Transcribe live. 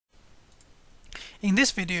In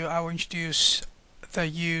this video, I will introduce the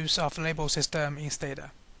use of label system in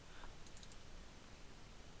STATA.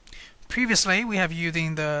 Previously, we have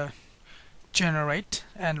using the generate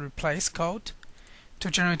and replace code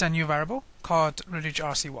to generate a new variable called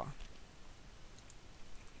reg_rc1.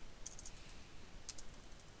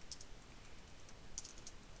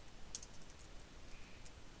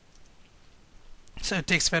 So it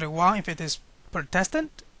takes value 1 if it is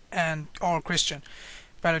Protestant and or Christian,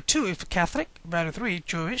 value 2 if Catholic, value 3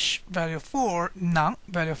 Jewish, value 4 none,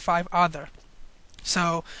 value 5 other.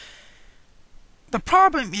 So the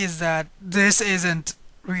problem is that this isn't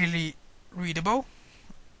really readable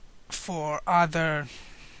for other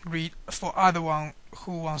one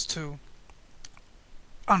who wants to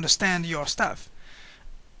understand your stuff.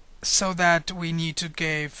 So that we need to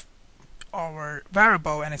give our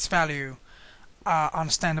variable and its value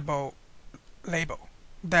understandable label.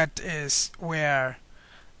 That is where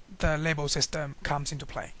the label system comes into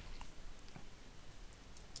play.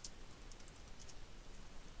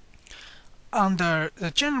 Under the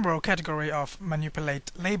general category of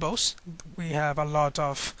manipulate labels, we have a lot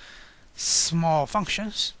of small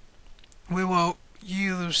functions. We will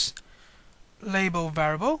use label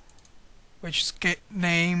variable, which give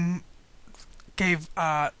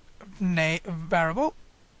a name variable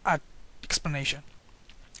a explanation.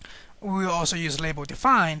 We will also use label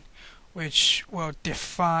define, which will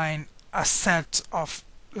define a set of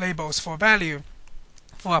labels for value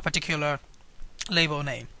for a particular label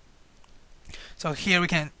name. So here we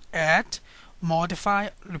can add, modify,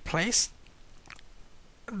 replace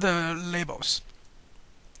the labels.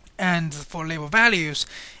 And for label values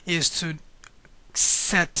is to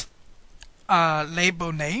set a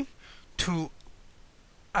label name to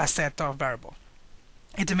a set of variable.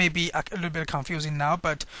 It may be a little bit confusing now,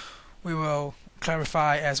 but we will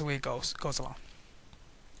clarify as we goes along.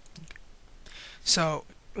 So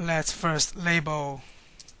let's first label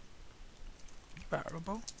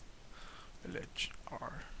variable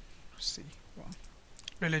reg_rc1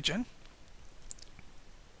 religion.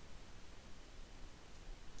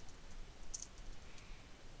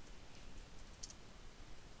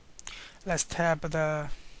 Let's tab the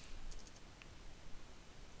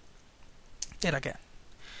data again.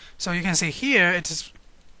 So you can see here it is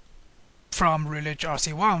from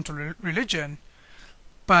reg_rc1 to religion,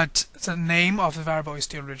 but the name of the variable is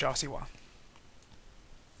still reg_rc1.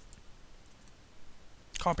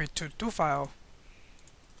 Copy to do file.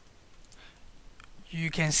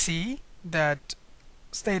 You can see that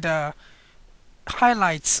STATA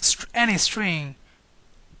highlights any string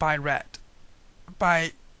by red.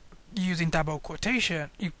 By using double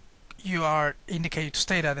quotation, you are indicating to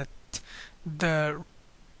STATA that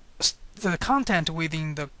the content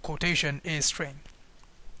within the quotation is string.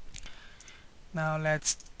 Now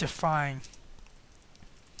let's define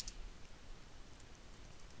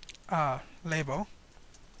a label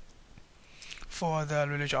for the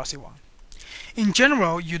reg_rc1. In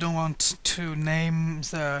general, you don't want to name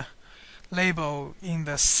the label in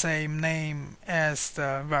the same name as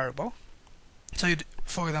the variable. So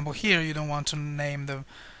for example, here you don't want to name the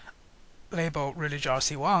label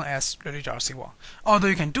reg_rc1 as reg_rc1. Although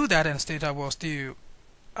you can do that, and STATA will still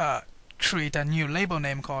create a new label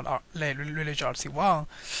name called reg_rc1,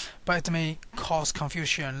 but it may cause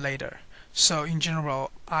confusion later. So in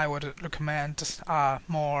general, I would recommend a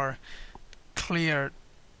more clear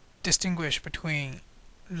distinguish between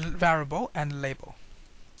variable and label.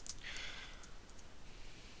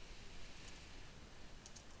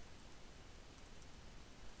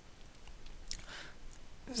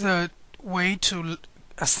 The way to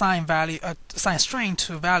assign string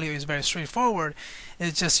to value is very straightforward.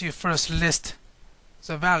 It's just you first list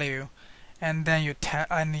the value, and then you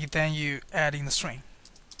add in the string.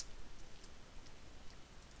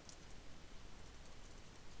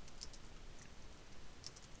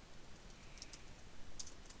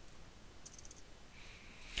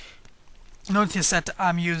 Notice that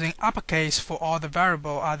I'm using uppercase for all the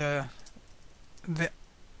variable other the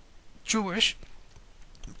Jewish,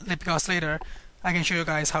 because later I can show you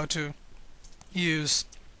guys how to use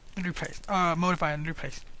replace, modify and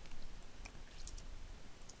replace.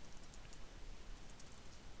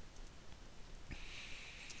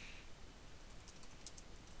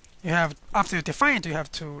 You have, after you define it, you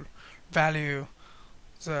have to value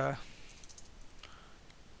the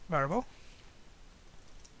variable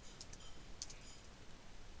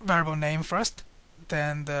name first,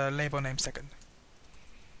 then the label name second.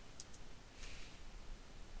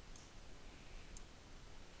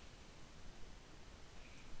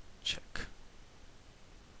 Check.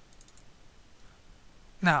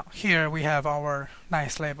 Now here we have our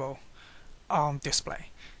nice label on display.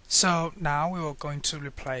 So now we are going to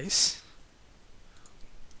replace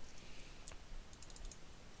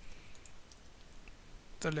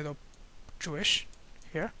the little Jewish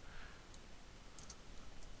here.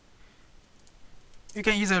 You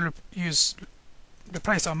can either use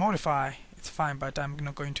replace or modify, it's fine, but I'm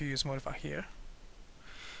not going to use modify here.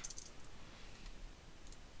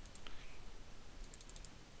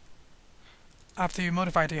 After you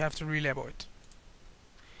modify it, you have to relabel it.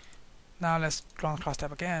 Now let's run class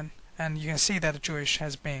tab again, and you can see that the Jewish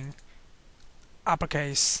has been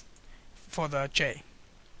uppercase for the J.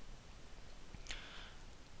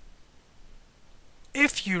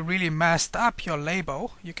 If you really messed up your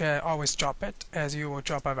label, you can always drop it, as you will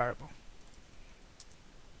drop a variable.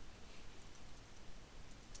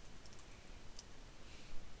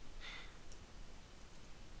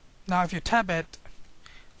 Now if you tab it,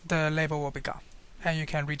 the label will be gone, and you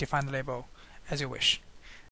can redefine the label as you wish.